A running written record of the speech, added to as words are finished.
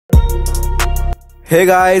Hey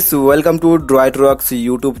guys, welcome to ड्रॉइड्रॉक्स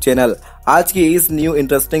YouTube channel. आज की इस न्यू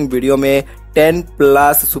इंटरेस्टिंग वीडियो में 10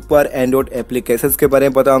 प्लस सुपर एंड्रॉइड एप्लीकेशंस के बारे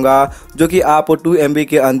में बताऊंगा जो कि आप 2 MB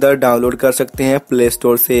के अंदर डाउनलोड कर सकते हैं प्ले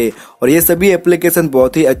स्टोर से। और ये सभी एप्लीकेशन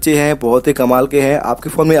बहुत ही अच्छे हैं, बहुत ही कमाल के हैं, आपके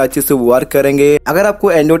फोन में अच्छे से वर्क करेंगे। अगर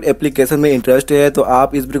आपको एंड्रॉइड एप्लीकेशन में इंटरेस्ट है तो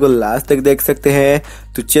आप इस वीडियो को लास्ट तक देख सकते हैं।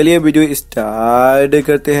 तो चलिए वीडियो स्टार्ट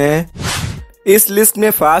करते हैं। इस लिस्ट में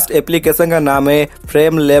फर्स्ट एप्लीकेशन का नाम है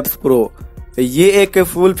फ्रेमलैप्स प्रो। ये एक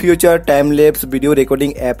full future time lapse video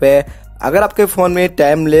recording app है। अगर आपके फोन में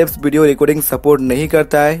time lapse video recording support नहीं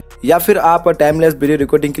करता है या फिर आप टाइम लैप्स वीडियो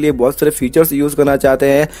रिकॉर्डिंग के लिए बहुत सारे फीचर्स यूज करना चाहते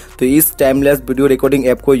हैं तो इस time lapse video recording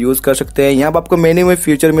app को यूज कर सकते हैं। यहाँ पर आपको मेन्यू में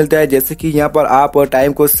फीचर मिलता है, जैसे कि यहाँ पर आप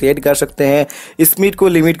टाइम को सेट कर सकते हैं, स्पीड को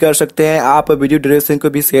लिमिट कर सकते हैं, आप वीडियो ड्यूरेशन को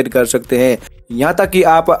भी सेट कर सकते हैं। यहाँ तक कि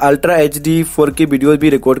आप अल्ट्रा HD 4K वीडियो भी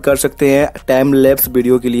रिकॉर्ड कर सकते हैं टाइम लैप्स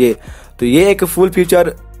वीडियो के लिए। तो ये एक full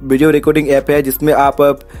feature video recording app है जिसमें आप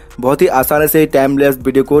बहुत ही आसानी से टाइम लैप्स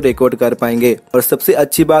वीडियो को रिकॉर्ड कर पाएंगे। और सबसे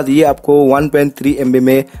अच्छी बात ये आपको 1.3 MB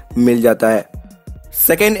में मिल जाता है।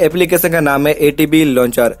 सेकेंड एप्लीकेशन का नाम है ATV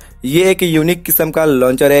लॉन्चर। ये एक यूनिक किस्म का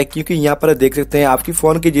लॉन्चर है क्योंकि यहाँ पर देख सकते हैं आपकी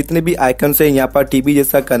फोन के जितने भी आइकन है यहाँ पर टीवी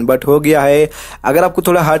जैसा कन्वर्ट हो गया है। अगर आपको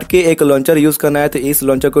थोड़ा हट के एक लॉन्चर यूज करना है तो इस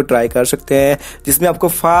लॉन्चर को ट्राई कर सकते हैं, जिसमें आपको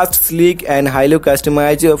fast, sleek and highly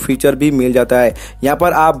customise feature भी मिल जाता है। यहाँ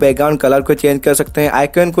पर आप बैकग्राउंड कलर को चेंज कर सकते हैं,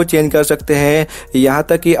 आइकन को चेंज कर सकते हैं, यहाँ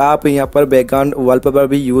तक कि आप यहाँ पर बैकग्राउंड वॉलपेपर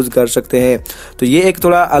भी यूज कर सकते हैं। तो ये एक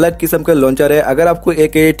थोड़ा अलग किस्म का लॉन्चर है। अगर आपको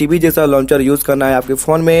एक टीवी जैसा लॉन्चर यूज करना है आपके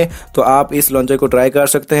फोन में तो आप इस लॉन्चर को ट्राई कर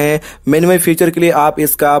सकते हैं। मिनिमम फीचर के लिए आप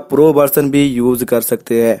इसका प्रो वर्जन भी यूज कर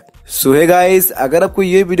सकते हैं। सो हे गाइस, अगर आपको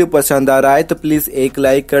ये वीडियो पसंद आ रहा है तो प्लीज एक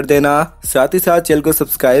लाइक कर देना, साथ ही साथ चैनल को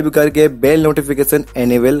सब्सक्राइब करके बेल नोटिफिकेशन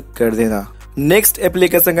एनेबल कर देना। नेक्स्ट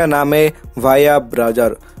एप्लीकेशन का नाम है वाया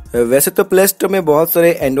ब्राउजर। वैसे तो प्ले स्टोर में बहुत सारे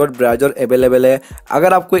एंड्रॉइड ब्राउजर अवेलेबल है।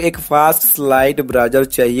 अगर आपको एक फास्ट स्लाइड ब्राउजर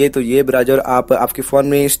चाहिए तो ये ब्राउजर आप आपके फोन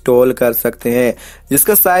में इंस्टॉल कर सकते हैं,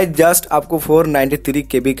 जिसका साइज जस्ट आपको 493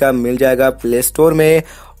 KB का मिल जाएगा प्ले स्टोर में।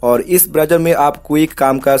 और इस ब्राउजर में आप क्विक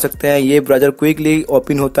काम कर सकते हैं। ये ब्राउजर क्विकली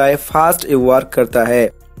ओपन होता है, फास्ट वर्क करता है।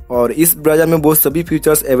 और इस ब्राउजर में वो सभी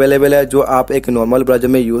फीचर्स अवेलेबल है जो आप एक नॉर्मल ब्राउजर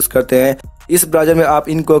में यूज करते हैं। इस ब्राउजर में आप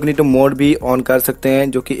इनकॉग्निटो मोड भी ऑन कर सकते हैं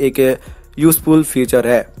जो कि एक यूजफुल फीचर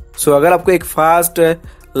है। सो अगर आपको एक फास्ट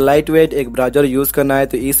लाइट वेट एक ब्राउजर यूज करना है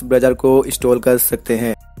तो इस ब्राउजर को इंस्टॉल कर सकते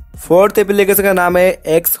हैं। फोर्थ एप्लीकेशन का नाम है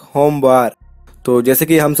एक्स होम बार। तो जैसे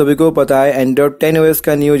कि हम सभी को पता है एंड्रॉइड 10OS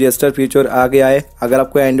का न्यू जेस्टर फीचर आ गया है। अगर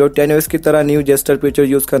आपको एंड्रॉइड 10OS की तरह न्यू जेस्टर फीचर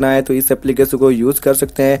यूज करना है तो इस एप्लीकेशन को यूज कर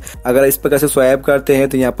सकते हैं। अगर इस प्रकार से स्वाइप करते हैं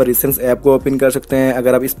तो यहाँ पर रिसेंट ऐप को ओपन कर सकते हैं।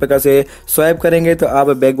 अगर आप इस प्रकार से स्वाइप करेंगे तो आप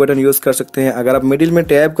बैक बटन यूज कर सकते हैं। अगर आप मिडिल में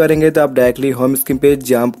टैप करेंगे तो आप डायरेक्टली होम स्क्रीन पे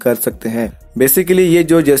जंप कर सकते हैं। बेसिकली ये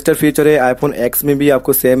जो जेस्टर फीचर है iPhone X में भी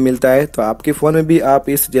आपको सेम मिलता है, तो आपके फोन में भी आप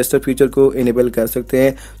इस जेस्टर फीचर को इनेबल कर सकते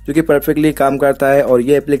हैं जो कि परफेक्टली काम करता है। और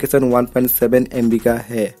ये एप्लीकेशन 1.7 MB का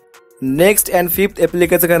है। नेक्स्ट एंड फिफ्थ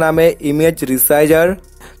एप्लीकेशन का नाम है इमेज रिसाइजर।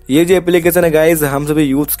 ये जो एप्लीकेशन है गाइज हम सभी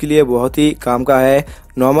यूथ्स के लिए बहुत ही काम का है।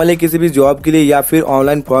 नॉर्मली किसी भी जॉब के लिए या फिर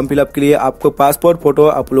ऑनलाइन फॉर्म फिलअप के लिए आपको पासपोर्ट फोटो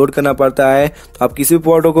अपलोड करना पड़ता है। तो आप किसी भी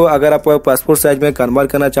फोटो को अगर आप पासपोर्ट साइज में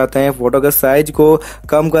कन्वर्ट करना चाहते हैं, फोटो का साइज को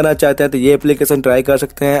कम करना चाहते हैं तो ये एप्लीकेशन ट्राई कर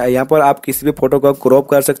सकते हैं। यहाँ पर आप किसी भी फोटो को क्रॉप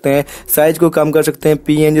कर सकते हैं, साइज को कम कर सकते हैं,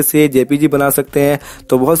 PNG से JPG बना सकते हैं।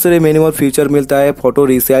 तो बहुत सारे मैनुअल फीचर मिलता है फोटो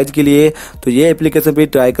रिसाइज के लिए, तो ये एप्लीकेशन भी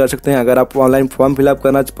ट्राई कर सकते हैं अगर आप ऑनलाइन फॉर्म फिलअप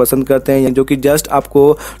करना पसंद करते हैं, जो कि जस्ट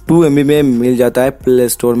आपको 2 MB में मिल जाता है प्ले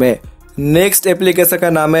स्टोर में। नेक्स्ट एप्लीकेशन का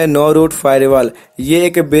नाम है रूट फायरवॉल। ये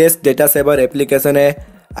एक बेस्ट डेटा सेवर एप्लीकेशन है।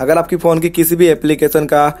 अगर आपकी फोन की किसी भी एप्लीकेशन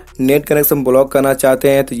का नेट कनेक्शन ब्लॉक करना चाहते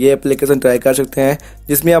हैं तो ये एप्लीकेशन ट्राई कर सकते हैं,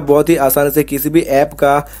 जिसमें आप बहुत ही आसानी से किसी भी ऐप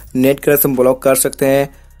का नेट कनेक्शन ब्लॉक कर सकते हैं।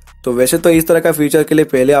 तो वैसे तो इस तरह का फीचर के लिए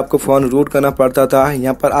पहले आपको फोन रूट करना पड़ता था,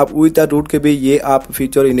 यहाँ पर आप विद रूट के भी ये आप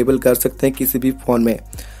फीचर इनेबल कर सकते हैं किसी भी फोन में।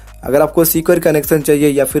 अगर आपको सिक्योर कनेक्शन चाहिए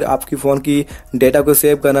या फिर आपकी फ़ोन की डेटा को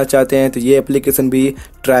सेव करना चाहते हैं तो ये एप्लीकेशन भी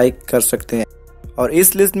ट्राई कर सकते हैं। और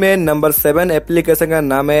इस लिस्ट में नंबर 7 एप्लीकेशन का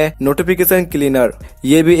नाम है नोटिफिकेशन क्लीनर।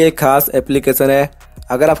 ये भी एक खास एप्लीकेशन है।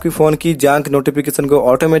 अगर आपकी फ़ोन की जंक नोटिफिकेशन को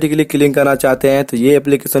ऑटोमेटिकली क्लीन करना चाहते हैं तो ये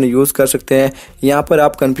एप्लीकेशन यूज़ कर सकते हैं। यहाँ पर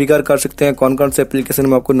आप कॉन्फ़िगर कर सकते हैं कौन कौन से एप्लीकेशन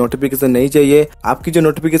में आपको नोटिफिकेशन नहीं चाहिए। आपकी जो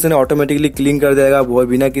नोटिफिकेशन है ऑटोमेटिकली क्लीन कर देगा, वो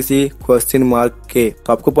बिना किसी क्वेश्चन मार्क के।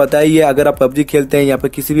 तो आपको पता ही है अगर आप PUBG खेलते हैं या फिर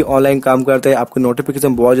किसी भी ऑनलाइन काम करते हैं आपको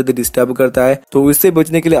नोटिफिकेशन बहुत ज़्यादा डिस्टर्ब करता है, तो इससे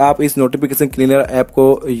बचने के लिए आप इस नोटिफिकेशन क्लीनर ऐप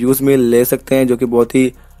को यूज़ में ले सकते हैं, जो कि बहुत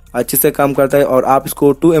ही अच्छे से काम करता है। और आप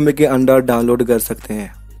इसको 2 MB के अंदर डाउनलोड कर सकते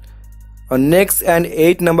हैं। और नेक्स्ट एंड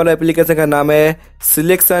 8 नंबर एप्लीकेशन का नाम है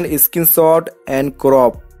सिलेक्शन स्क्रीनशॉट एंड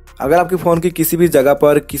क्रॉप। अगर आपके फ़ोन की किसी भी जगह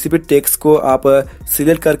पर किसी भी टेक्स्ट को आप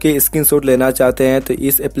सिलेक्ट करके स्क्रीनशॉट लेना चाहते हैं तो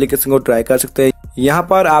इस एप्लीकेशन को ट्राई कर सकते हैं। यहाँ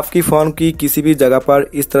पर आपकी फ़ोन की किसी भी जगह पर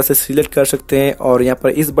इस तरह से सिलेक्ट कर सकते हैं और यहाँ पर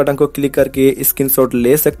इस बटन को क्लिक करके स्क्रीनशॉट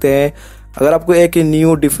ले सकते हैं। अगर आपको एक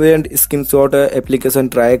new different screenshot application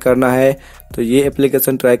try करना है तो ये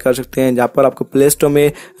एप्लीकेशन ट्राई कर सकते हैं, जहाँ पर आपको प्ले स्टोर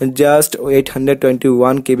में जस्ट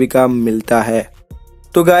 821 KB का मिलता है।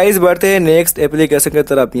 तो गाइस बढ़ते हैं नेक्स्ट एप्लीकेशन की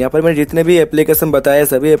तरफ। यहाँ पर मैंने जितने भी एप्लीकेशन बताए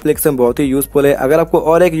सभी एप्लीकेशन बहुत ही यूजफुल है। अगर आपको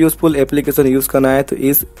और एक यूजफुल एप्लीकेशन यूज करना है तो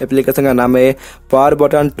इस एप्लीकेशन का नाम है पावर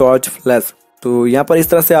बटन टॉर्च फ्लैश। तो यहाँ पर इस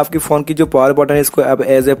तरह से आपकी फ़ोन की जो पावर बटन है इसको आप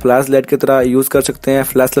एज ए फ्लैश लाइट की तरह यूज कर सकते हैं।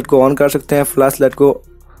 फ्लैश लाइट को ऑन कर सकते हैं, फ्लैश लाइट को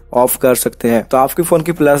ऑफ कर सकते हैं। तो आपकी फ़ोन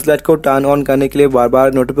की फ्लैश लाइट को टर्न ऑन करने के लिए बार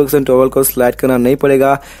बार नोटिफिकेशन टॉगल को स्लाइड करना नहीं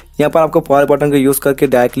पड़ेगा। यहाँ पर आपको पावर बटन को यूज करके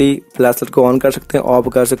डायरेक्टली फ्लैश लाइट को ऑन कर सकते हैं, ऑफ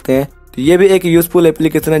कर सकते हैं। तो ये भी एक यूजफुल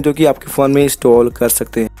एप्लीकेशन है जो कि आपके फ़ोन में इंस्टॉल कर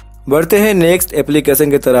सकते हैं। बढ़ते हैं नेक्स्ट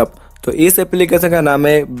एप्लीकेशन की तरफ। तो इस एप्लीकेशन का नाम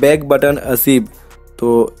है बैक बटन असीब।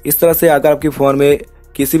 तो इस तरह से अगर आपके फ़ोन में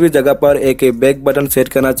किसी भी जगह पर एक बैक बटन सेट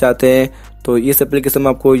करना चाहते हैं तो इस एप्लीकेशन में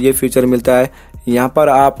आपको ये फीचर मिलता है। यहाँ पर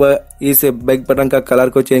आप इस बैक बटन का कलर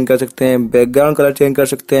को चेंज कर सकते हैं, बैकग्राउंड कलर चेंज कर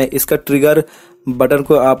सकते हैं, इसका ट्रिगर बटन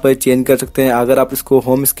को आप चेंज कर सकते हैं। अगर आप इसको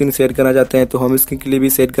होम स्क्रीन सेट करना चाहते हैं तो होम स्क्रीन के लिए भी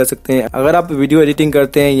सेट कर सकते हैं। अगर आप वीडियो एडिटिंग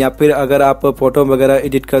करते हैं या फिर अगर आप फोटो वगैरह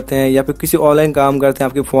एडिट करते हैं या फिर किसी ऑनलाइन काम करते हैं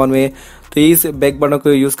आपके फ़ोन में तो इस बैक बटन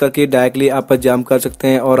को यूज़ करके डायरेक्टली आप जंप कर सकते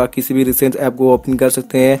हैं और किसी भी रिसेंट ऐप को ओपन कर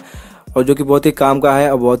सकते हैं, और जो कि बहुत ही काम का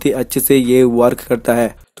है और बहुत ही अच्छे से ये वर्क करता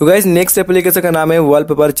है। तो गाइस नेक्स्ट एप्लीकेशन का नाम है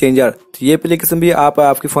वॉलपेपर चेंजर। तो ये एप्लीकेशन भी आप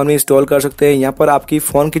आपके फ़ोन में इंस्टॉल कर सकते हैं। यहाँ पर आपकी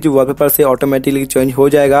फ़ोन की जो वॉलपेपर से ऑटोमेटिकली चेंज हो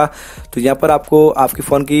जाएगा। तो यहाँ पर आपको आपके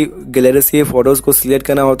फ़ोन की गैलरी से फ़ोटोज़ को सिलेक्ट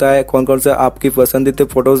करना होता है, कौन कौन सा आपकी पसंदीदा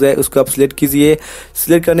फ़ोटोज़ है उसको आप सिलेक्ट कीजिए।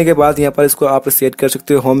 सिलेक्ट करने के बाद यहाँ पर इसको आप सेट कर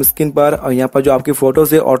सकते हो होम स्क्रीन पर, और यहाँ पर जो आपकी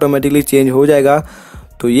फ़ोटोज़ है ऑटोमेटिकली चेंज हो जाएगा।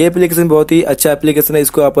 तो ये एप्लीकेशन बहुत ही अच्छा एप्लीकेशन है,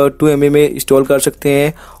 इसको आप 2 MB में इंस्टॉल कर सकते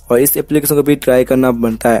हैं और इस एप्लीकेशन को भी ट्राई करना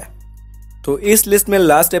बनता है। तो इस लिस्ट में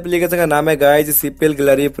लास्ट एप्लीकेशन का नाम है गाइस सिंपल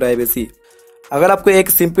गैलरी प्राइवेसी। अगर आपको एक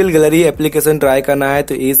सिंपल गैलरी एप्लीकेशन ट्राई करना है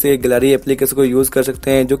तो इस गैलरी एप्लीकेशन को यूज़ कर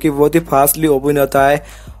सकते हैं, जो कि बहुत ही फास्टली ओपन होता है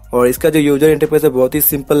और इसका जो यूजर इंटरफेस है बहुत ही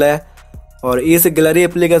सिंपल है। और इस गैलरी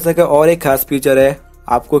एप्लीकेशन का और एक खास फीचर है,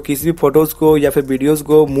 आपको किसी भी फोटोज़ को या फिर वीडियोज़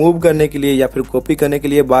को मूव करने के लिए या फिर कॉपी करने के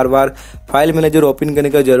लिए बार बार फाइल मैनेजर ओपन करने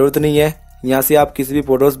का ज़रूरत नहीं है। यहाँ से आप किसी भी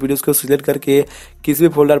फोटोज़ वीडियोज़ को सिलेक्ट करके किसी भी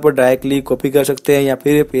फोल्डर पर डायरेक्टली कॉपी कर सकते हैं या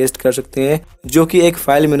फिर पेस्ट कर सकते हैं, जो कि एक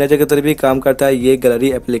फाइल मैनेजर की तरह भी काम करता है ये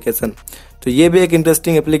गैलरी एप्लीकेशन। तो ये भी एक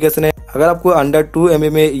इंटरेस्टिंग एप्लीकेशन है। अगर आपको अंडर 2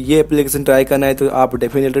 MB में ये एप्लीकेशन ट्राई करना है तो आप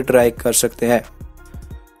डेफिनेटली ट्राई कर सकते हैं।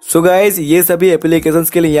 सो गाइज ये सभी एप्लीकेशंस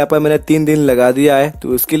के लिए यहाँ पर मैंने 3 दिन लगा दिया है, तो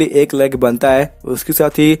उसके लिए एक लाइक बनता है। उसके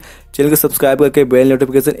साथ ही चैनल को सब्सक्राइब करके बेल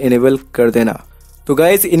नोटिफिकेशन इनेबल कर देना। तो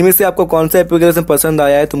गाइज इनमें से आपको कौन सा एप्लीकेशन पसंद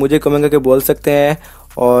आया है तो मुझे कमेंट करके बोल सकते हैं,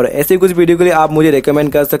 और ऐसे कुछ वीडियो के लिए आप मुझे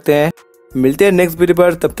रेकमेंड कर सकते हैं। मिलते हैं नेक्स्ट वीडियो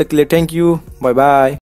पर, तब तक के लिए थैंक यू, बाय बाय।